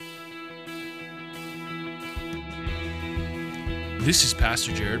This is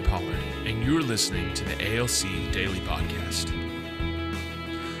Pastor Jared Pollard, and you're listening to the ALC Daily Podcast.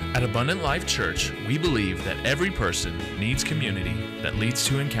 At Abundant Life Church, we believe that every person needs community that leads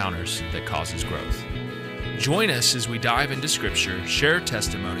to encounters that causes growth. Join us as we dive into Scripture, share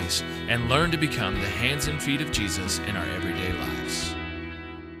testimonies, and learn to become the hands and feet of Jesus in our everyday lives.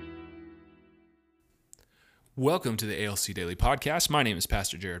 Welcome to the ALC Daily Podcast. My name is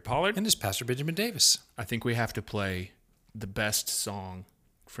Pastor Jared Pollard. And this is Pastor Benjamin Davis. I think we have to play the best song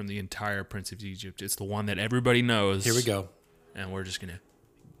from the entire Prince of Egypt. It's the one that everybody knows. Here we go. And we're just going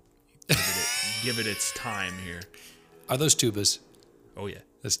to give it its time here. Are those tubas? Oh, yeah.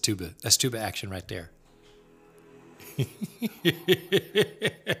 That's tuba. That's tuba action right there.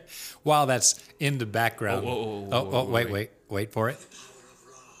 While that's in the background. Wait for it.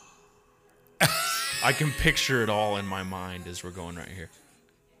 I can picture it all in my mind as we're going right here.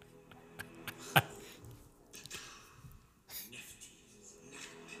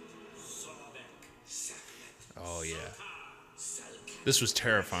 Oh, yeah. This was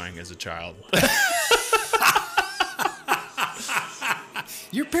terrifying as a child.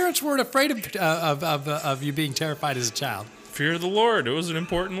 Your parents weren't afraid of you being terrified as a child. Fear of the Lord. It was an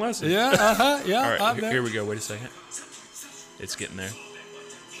important lesson. Yeah, yeah. All right, here we go. Wait a second. It's getting there.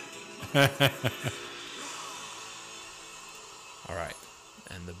 All right.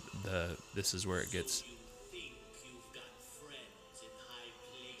 And this is where it gets.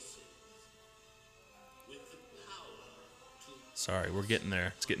 Sorry, we're getting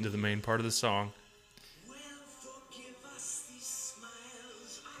there. It's getting to the main part of the song.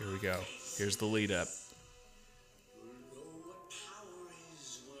 Here we go. Here's the lead up.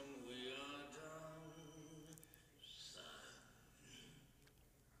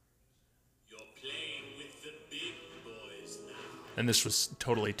 And this was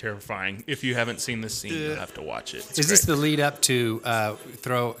totally terrifying. If you haven't seen this scene, you'll have to watch it. Is this the lead up to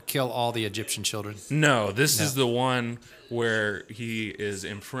kill all the Egyptian children? No, this is the one where he is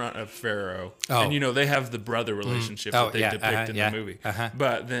in front of Pharaoh. Oh. And, they have the brother relationship that they depict in the movie. Uh-huh.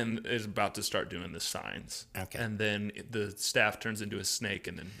 But then is about to start doing the signs. Okay. And then the staff turns into a snake,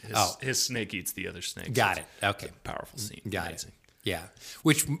 and then his snake eats the other snake. Got it. Okay. It's a powerful scene. Got Amazing. it. Yeah,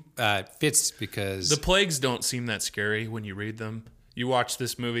 which fits because The plagues don't seem that scary when you read them. You watch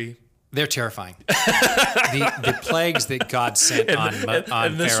this movie. They're terrifying. the plagues that God sent on Pharaoh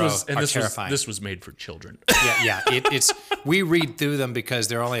are terrifying. This was made for children. Yeah. It's we read through them because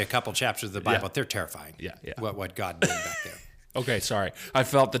they're only a couple chapters of the Bible. But they're terrifying. Yeah. What God did back there. Okay, sorry. I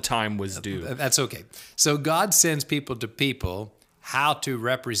felt the time was due. That's okay. So God sends people to people. How to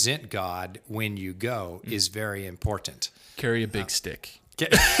represent God when you go is very important. Carry a big stick.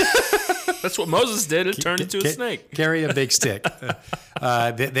 That's what Moses did. It turned into a snake. Carry a big stick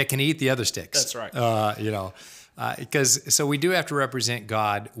that can eat the other sticks. That's right. So we do have to represent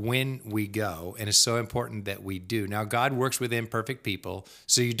God when we go, and it's so important that we do. Now, God works with imperfect people,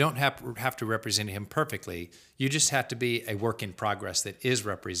 so you don't have to represent Him perfectly. You just have to be a work in progress that is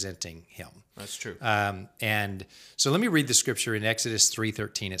representing Him. That's true. And so let me read the scripture in Exodus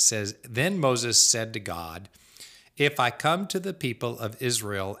 3:13. It says, "Then Moses said to God, 'If I come to the people of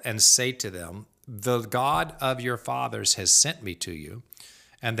Israel and say to them, the God of your fathers has sent me to you,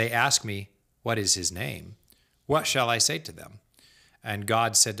 and they ask me, what is his name? What shall I say to them?' And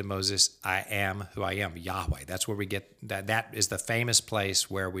God said to Moses, 'I am who I am,'" Yahweh. That's where we get that. That is the famous place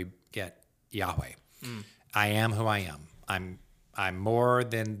where we get Yahweh. I am who I am. I'm more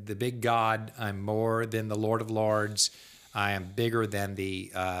than the big God. I'm more than the Lord of Lords. I am bigger than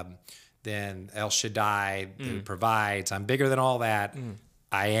than El Shaddai who provides. I'm bigger than all that.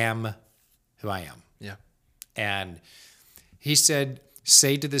 I am who I am. Yeah. And he said,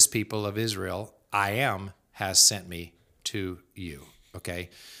 "Say to this people of Israel, I am has sent me to you." Okay.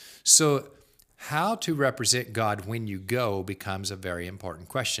 So how to represent God when you go becomes a very important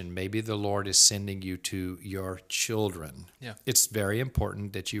question. Maybe the Lord is sending you to your children. Yeah. It's very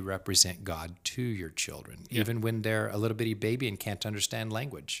important that you represent God to your children, even when they're a little bitty baby and can't understand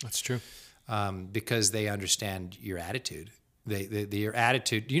language. That's true. Because they understand your attitude. Your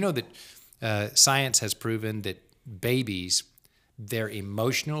attitude. You know that science has proven that babies, their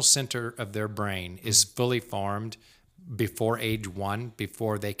emotional center of their brain is fully formed before age 1,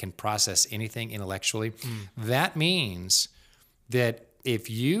 before they can process anything intellectually. That means that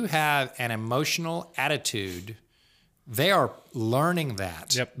if you have an emotional attitude, they are learning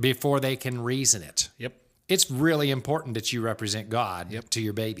that before they can reason it. Yep. It's really important that you represent God to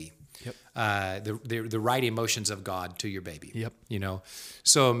your baby. Yep. The right emotions of God to your baby. Yep. You know,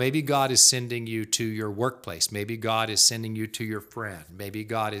 so maybe God is sending you to your workplace. Maybe God is sending you to your friend. Maybe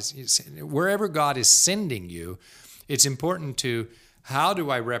God is wherever God is sending you. it's important to, how do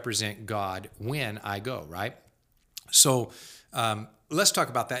I represent God when I go, right? So let's talk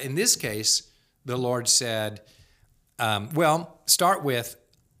about that. In this case, the Lord said, start with,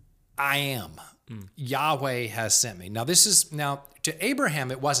 I am. Yahweh has sent me. Now, to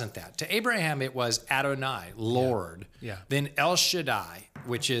Abraham, it wasn't that. To Abraham, it was Adonai, Lord. Yeah. Then El Shaddai,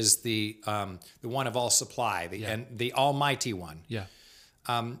 which is the one of all supply, and the Almighty One. Yeah.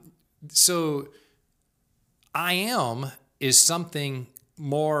 So I am is something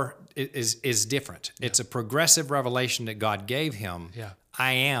more, is different. Yeah. It's a progressive revelation that God gave him. Yeah.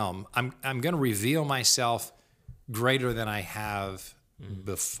 I am. I'm going to reveal myself greater than I have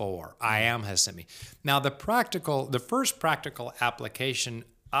before. I am has sent me. Now, the first practical application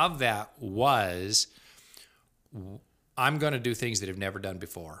of that was, I'm going to do things that I've never done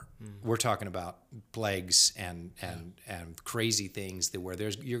before. We're talking about plagues and crazy things where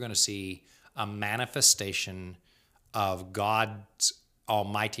you're going to see a manifestation of God's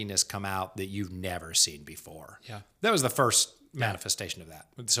almightiness come out that you've never seen before. Yeah. That was the first manifestation of that.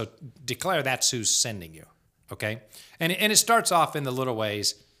 So declare that's who's sending you. Okay? And it starts off in the little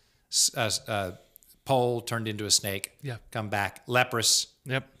ways. Pole turned into a snake. Yeah. Come back. Leprous.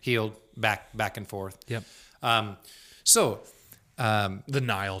 Yep. Healed. Back and forth. Yep. The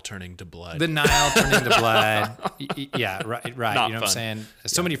Nile turning to blood. The Nile turning to blood. Yeah, right. Not you know fun. what I'm saying?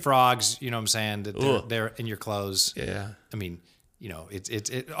 So many frogs, you know what I'm saying, that they're in your clothes. Yeah. I mean,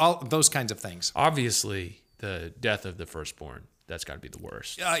 it's all those kinds of things. Obviously, the death of the firstborn, that's got to be the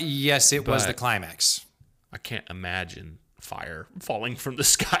worst. Yes, it was the climax. I can't imagine fire falling from the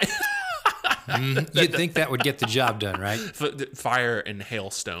sky. You'd think that would get the job done, right? Fire and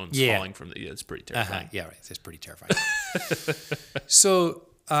hailstones falling from it's pretty terrifying. Yeah, right. It's pretty terrifying. So,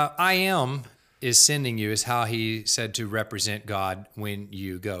 I am is sending you is how he said to represent God when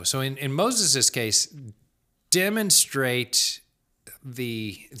you go. So in Moses' case, demonstrate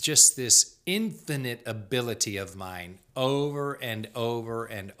this infinite ability of mine over and over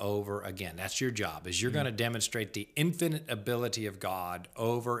and over again. That's your job, is you're going to demonstrate the infinite ability of God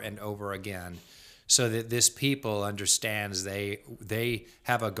over and over again, so that this people understands they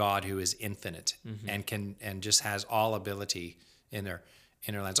have a God who is infinite and just has all ability in their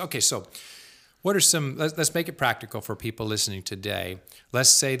lands. Okay, so what are let's make it practical for people listening today.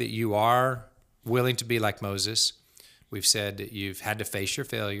 Let's say that you are willing to be like Moses. We've said that you've had to face your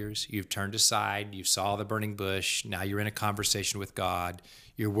failures. You've turned aside. You saw the burning bush. Now you're in a conversation with God.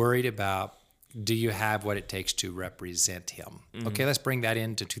 You're worried about, do you have what it takes to represent him? Okay, let's bring that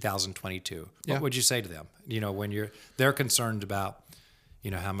into 2022. What would you say to them? When they're concerned about,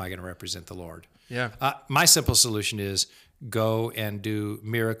 how am I going to represent the Lord? Yeah. My simple solution is go and do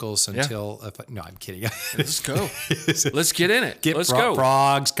miracles until. No, I'm kidding. Let's go. Let's get in it. Let's go.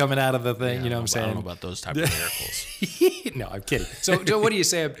 Frogs coming out of the thing. You know what I'm saying? I don't know about those type of miracles. No, I'm kidding. So what do you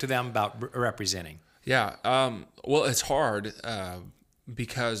say to them about representing? Yeah. Well, it's hard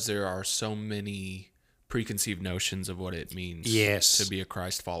because there are so many preconceived notions of what it means to be a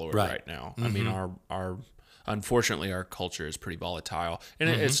Christ follower right now. I mean, our unfortunately, our culture is pretty volatile, and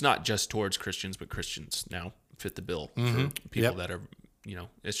it's not just towards Christians, but Christians now fit the bill for people that are,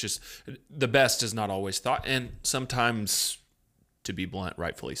 it's just the best is not always thought, and sometimes, to be blunt,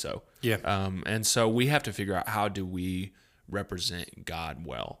 rightfully so. Yeah. And so we have to figure out, how do we represent God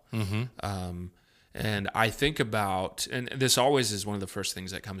well? And I think about, and this always is one of the first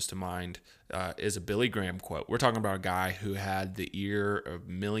things that comes to mind, is a Billy Graham quote. We're talking about a guy who had the ear of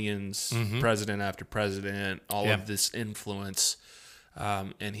millions, president after president, all of this influence.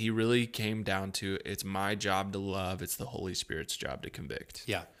 And he really came down to, it's my job to love, it's the Holy Spirit's job to convict.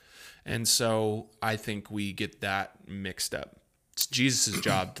 Yeah. And so I think we get that mixed up. It's Jesus'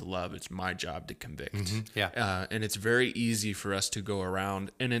 job to love. It's my job to convict. Yeah. And it's very easy for us to go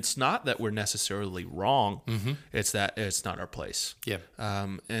around. And it's not that we're necessarily wrong. It's that it's not our place. Yeah.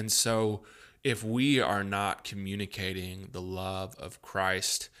 And so if we are not communicating the love of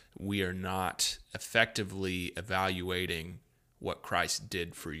Christ, we are not effectively evaluating what Christ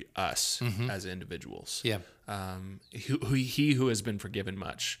did for us as individuals. Yeah. He who has been forgiven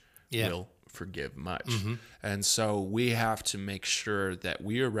much will forgive much. And so we have to make sure that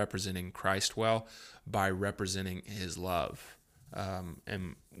we are representing Christ well by representing his love.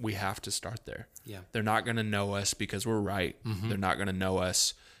 And we have to start there. Yeah. They're not going to know us because we're right. They're not going to know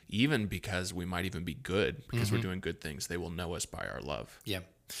us even because we might even be good, because we're doing good things. They will know us by our love. Yeah.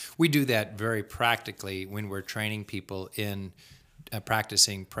 We do that very practically when we're training people in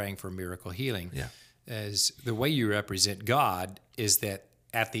practicing praying for miracle healing. Yeah. As the way you represent God is that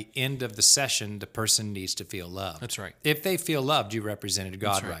at the end of the session, the person needs to feel loved. That's right. If they feel loved, you represented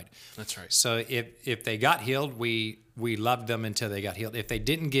God right. That's right. So if they got healed, we loved them until they got healed. If they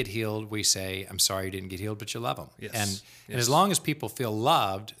didn't get healed, we say, I'm sorry you didn't get healed, but you love them. Yes. And as long as people feel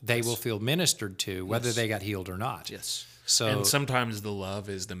loved, they will feel ministered to, whether they got healed or not. Yes. So, and sometimes the love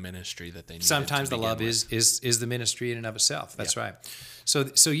is the ministry that they need. Sometimes the love is the ministry in and of itself. That's right.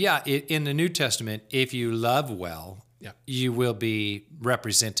 So yeah, in the New Testament, if you love well, you will be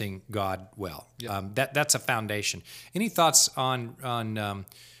representing God well. That's a foundation. Any thoughts on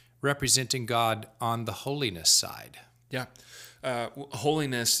representing God on the holiness side? Yeah.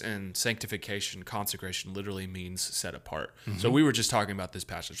 Holiness and sanctification, consecration literally means set apart. So we were just talking about this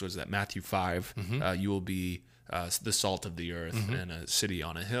passage. Was that Matthew 5? You will be the salt of the earth and a city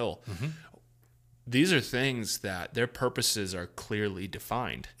on a hill. These are things that their purposes are clearly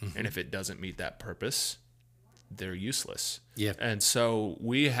defined. And if it doesn't meet that purpose, they're useless. Yeah. And so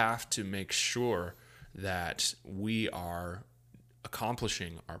we have to make sure that we are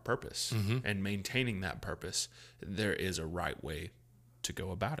accomplishing our purpose and maintaining that purpose. There is a right way to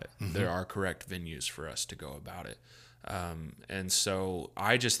go about it. There are correct venues for us to go about it. And so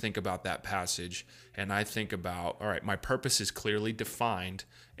I just think about that passage and I think about, all right, my purpose is clearly defined.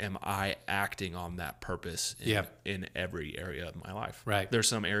 Am I acting on that purpose in every area of my life? Right. There's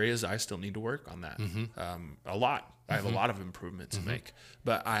some areas I still need to work on that. A lot. I have a lot of improvement to make,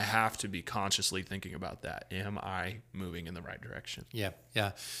 but I have to be consciously thinking about that. Am I moving in the right direction?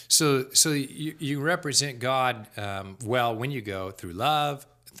 Yeah. So you represent God well when you go through love.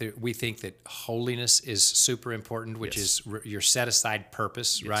 We think that holiness is super important, which is your set aside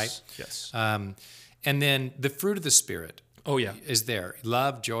purpose, right? Yes. And then the fruit of the Spirit. Is there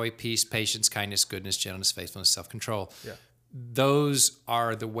love, joy, peace, patience, kindness, goodness, gentleness, faithfulness, self-control. Yeah. Those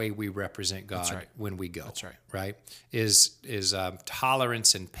are the way we represent God when we go. That's right. Right? Is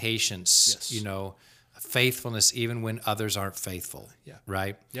tolerance and patience. Yes. Faithfulness even when others aren't faithful. Yeah.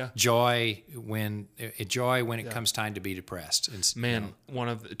 Right. Yeah. Joy when it comes time to be depressed. And,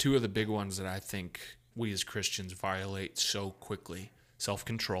 two of the big ones that I think we as Christians violate so quickly: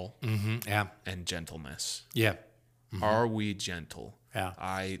 self-control and gentleness. Yeah. Are we gentle?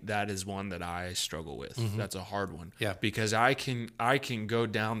 Yeah. That is one that I struggle with. That's a hard one. Yeah. Because I can go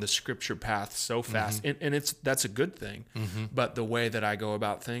down the scripture path so fast, and that's a good thing. But the way that I go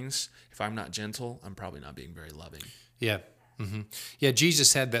about things, if I'm not gentle, I'm probably not being very loving. Yeah. Yeah.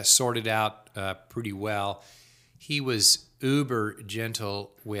 Jesus had that sorted out pretty well. He was uber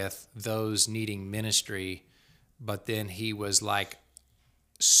gentle with those needing ministry, but then he was like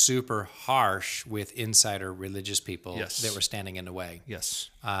super harsh with insider religious people that were standing in the way. Yes.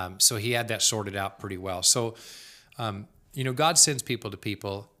 So he had that sorted out pretty well. So, God sends people to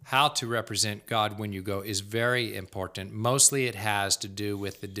people. How to represent God when you go is very important. Mostly it has to do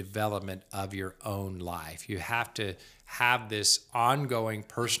with the development of your own life. You have to have this ongoing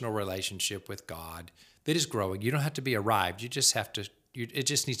personal relationship with God that is growing. You don't have to be arrived. You just have to, it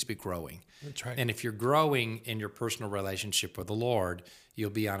just needs to be growing. That's right. And if you're growing in your personal relationship with the Lord, you'll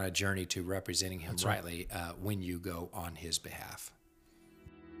be on a journey to representing Him rightly when you go on His behalf.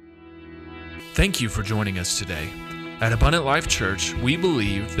 Thank you for joining us today. At Abundant Life Church, we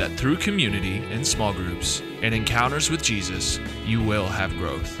believe that through community in small groups and encounters with Jesus, you will have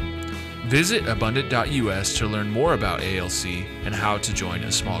growth. Visit abundant.us to learn more about ALC and how to join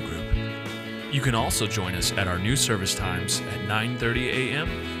a small group. You can also join us at our new service times at 9:30 a.m.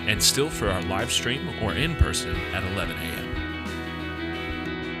 and still for our live stream or in person at 11 a.m.